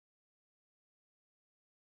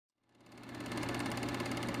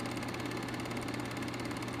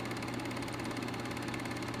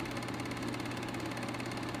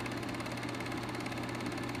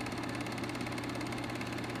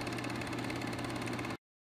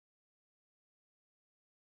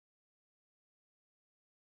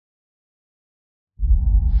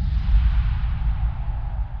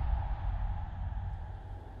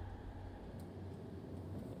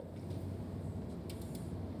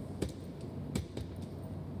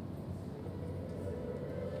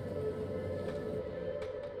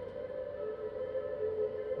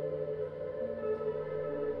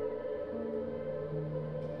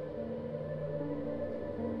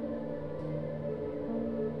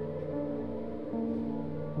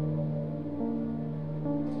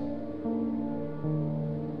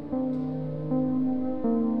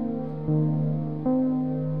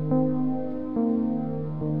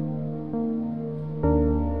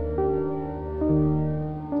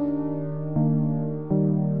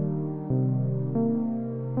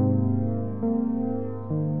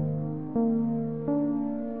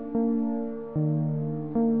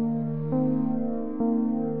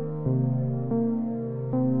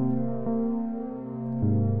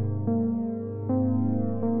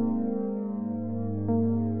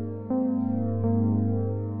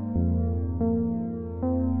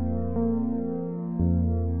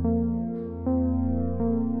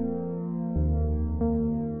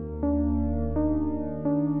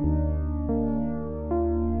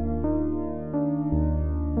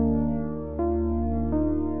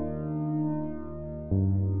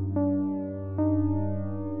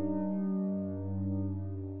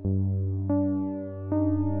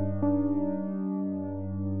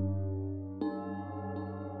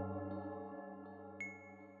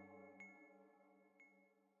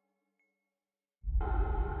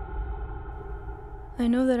I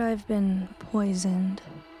know that I've been poisoned.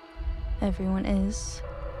 Everyone is.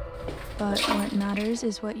 But what matters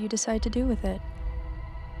is what you decide to do with it.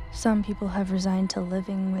 Some people have resigned to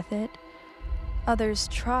living with it. Others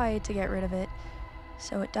try to get rid of it,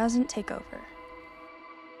 so it doesn't take over.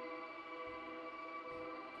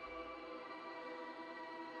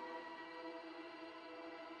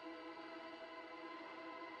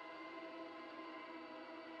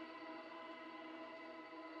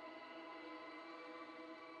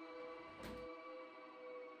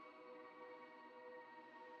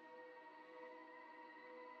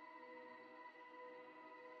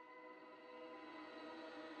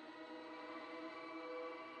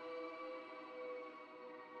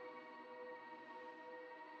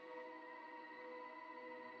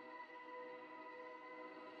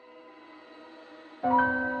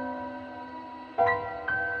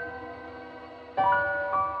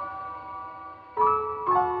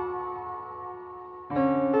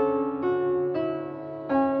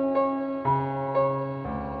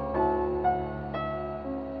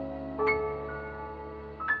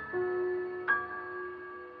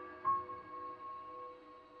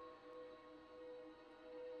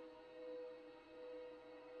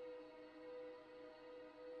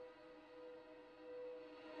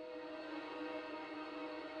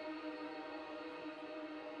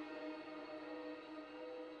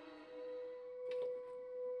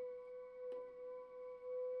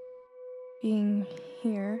 Being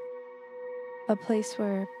here, a place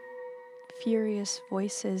where furious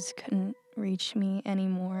voices couldn't reach me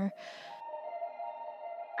anymore,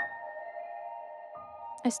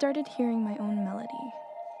 I started hearing my own melody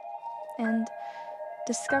and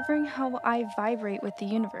discovering how I vibrate with the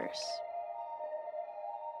universe.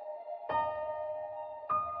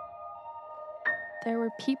 There were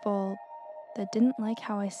people that didn't like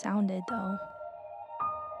how I sounded, though.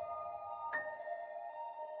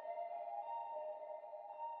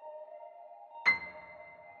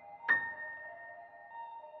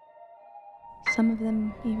 Some of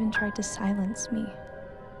them even tried to silence me.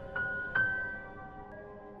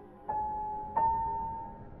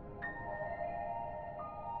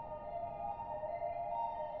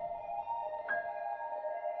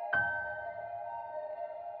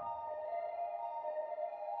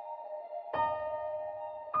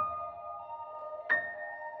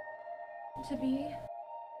 To be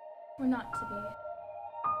or not to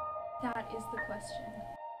be? That is the question.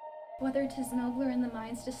 Whether 'tis nobler in the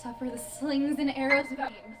minds to suffer the slings and arrows of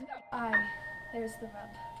beams. Aye, there's the rub.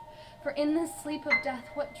 For in this sleep of death,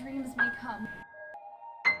 what dreams may come.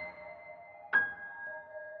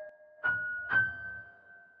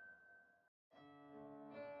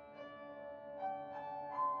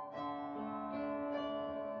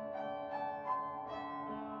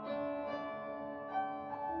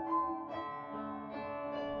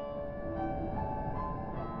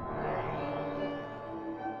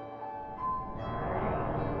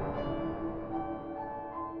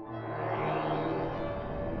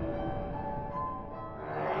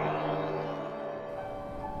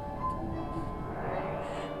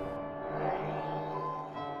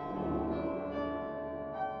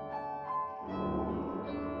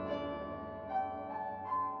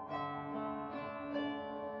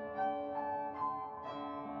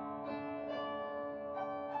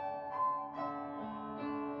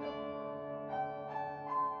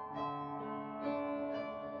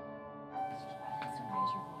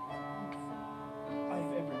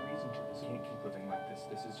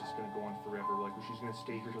 This is just gonna go on forever. Like, she's gonna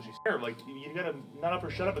stay here till she's there. Like, you gotta nut up or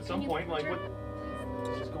shut up at some point. Like, what?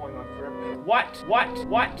 It's just going on forever. What?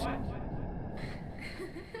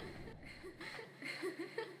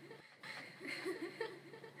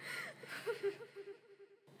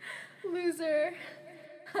 Loser.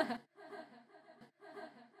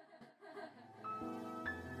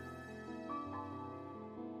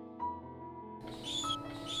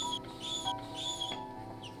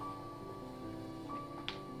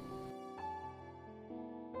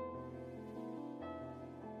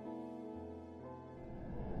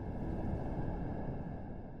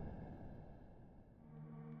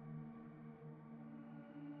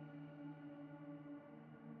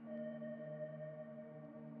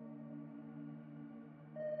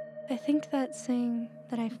 I think that saying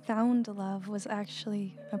that I found love was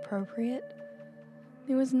actually appropriate.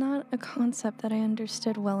 It was not a concept that I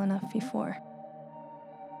understood well enough before.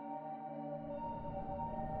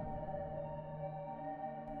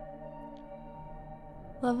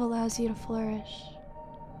 Love allows you to flourish.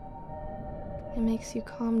 It makes you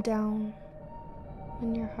calm down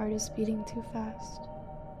when your heart is beating too fast.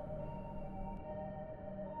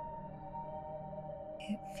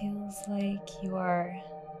 It feels like you are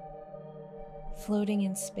floating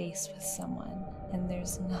in space with someone, and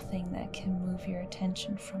there's nothing that can move your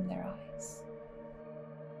attention from their eyes.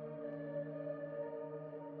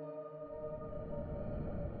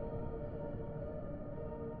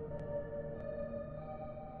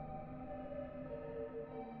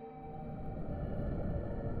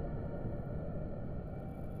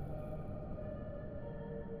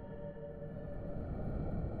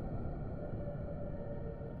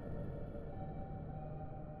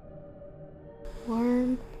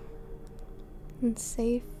 Warm and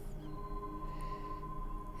safe.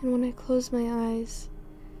 And when I close my eyes,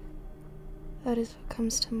 that is what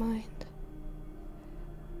comes to mind.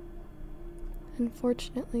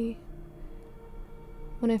 Unfortunately,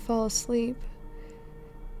 when I fall asleep,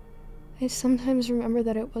 I sometimes remember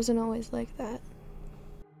that it wasn't always like that.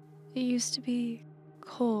 It used to be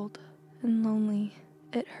cold and lonely.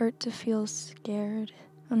 It hurt to feel scared,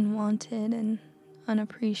 unwanted, and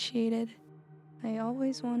unappreciated. I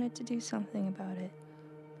always wanted to do something about it,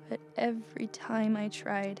 but every time I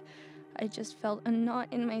tried, I just felt a knot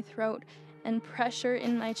in my throat and pressure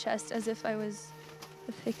in my chest as if I was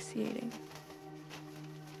asphyxiating.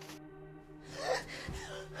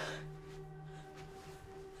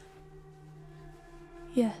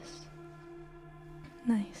 Yes.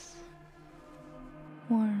 Nice.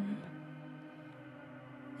 Warm.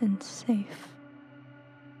 And safe.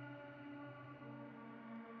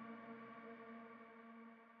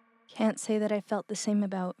 Can't say that I felt the same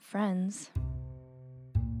about friends.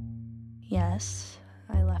 Yes,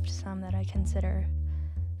 I left some that I consider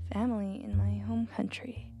family in my home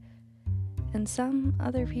country. And some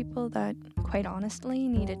other people that, quite honestly,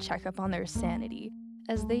 need a checkup on their sanity,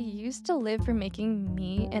 as they used to live for making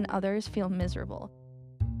me and others feel miserable.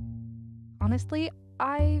 Honestly,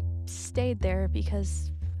 I stayed there because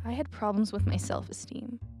I had problems with my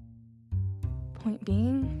self-esteem. Point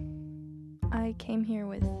being, I came here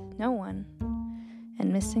with no one,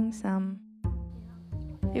 and missing some.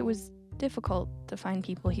 It was difficult to find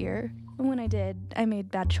people here, and when I did, I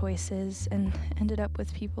made bad choices and ended up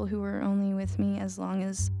with people who were only with me as long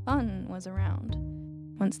as fun was around.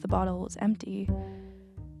 Once the bottle was empty,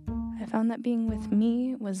 I found that being with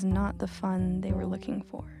me was not the fun they were looking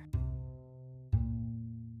for.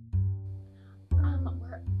 We're out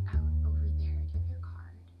over there. Do you have your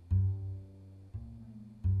card?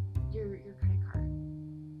 Your credit card.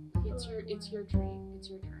 It's your treat. It's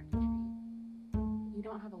your turn to treat. You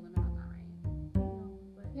don't have a limit on that, right? No,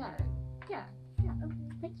 but yeah. Okay,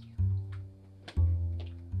 thank you.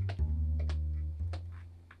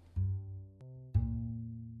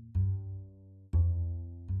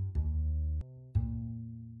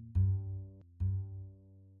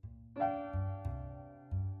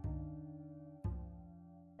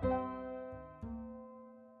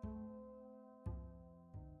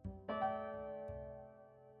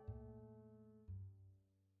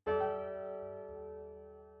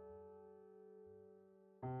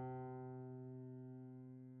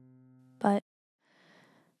 But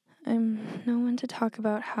I'm no one to talk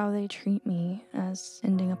about how they treat me, as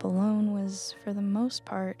ending up alone was, for the most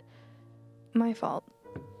part, my fault.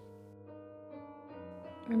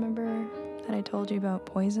 Remember that I told you about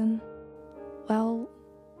poison? Well,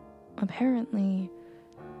 apparently,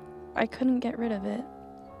 I couldn't get rid of it.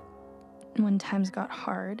 When times got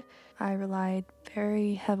hard, I relied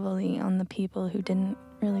very heavily on the people who didn't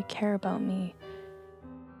really care about me.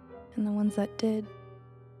 And the ones that did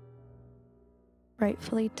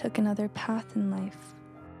rightfully took another path in life.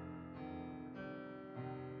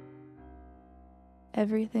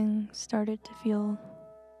 Everything started to feel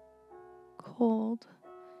cold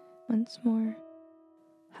once more.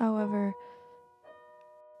 However,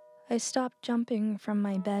 I stopped jumping from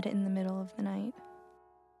my bed in the middle of the night.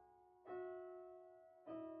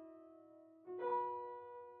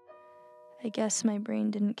 I guess my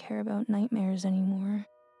brain didn't care about nightmares anymore,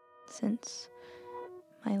 since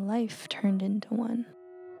my life turned into one.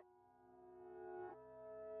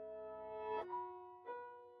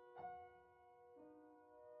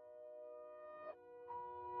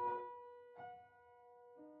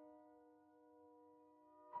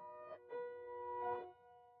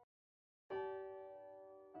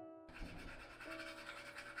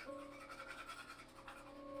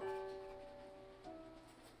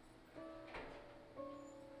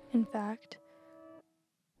 In fact,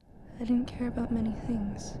 I didn't care about many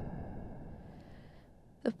things.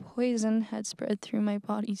 The poison had spread through my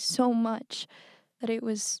body so much that it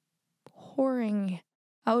was pouring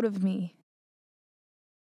out of me.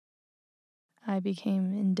 I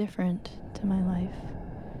became indifferent to my life.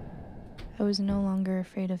 I was no longer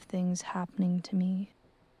afraid of things happening to me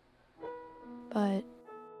But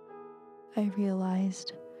I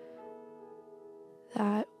realized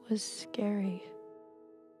that was scary.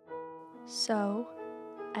 So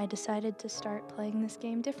I decided to start playing this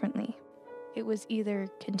game differently. It was either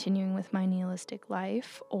continuing with my nihilistic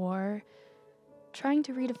life or trying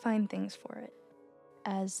to redefine things for it.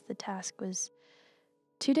 As the task was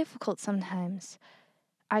too difficult sometimes,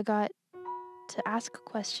 I got to ask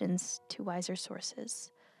questions to wiser sources,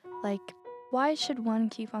 like, why should one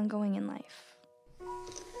keep on going in life?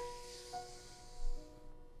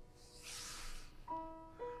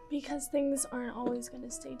 Because things aren't always going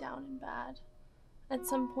to stay down and bad. At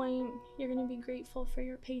some point, you're going to be grateful for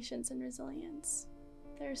your patience and resilience.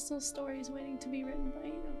 There are still stories waiting to be written by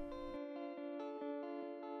you.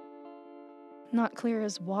 Not clear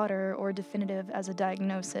as water or definitive as a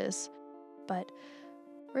diagnosis, but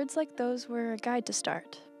words like those were a guide to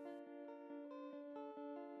start.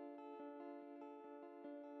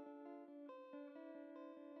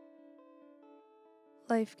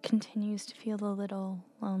 Life continues to feel a little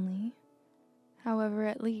lonely. However,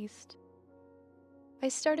 at least I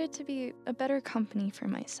started to be a better company for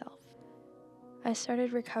myself. I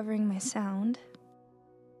started recovering my sound.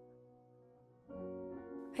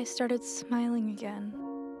 I started smiling again.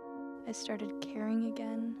 I started caring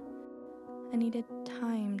again. I needed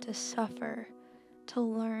time to suffer, to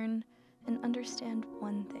learn and understand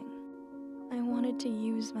one thing. I wanted to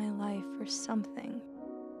use my life for something.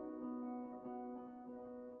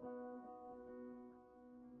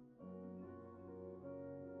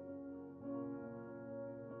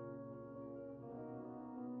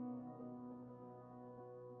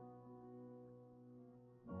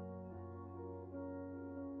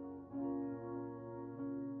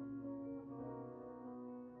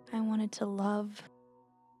 I wanted to love,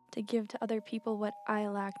 to give to other people what I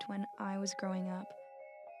lacked when I was growing up.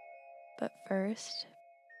 But first,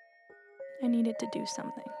 I needed to do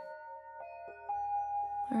something.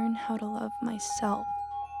 Learn how to love myself.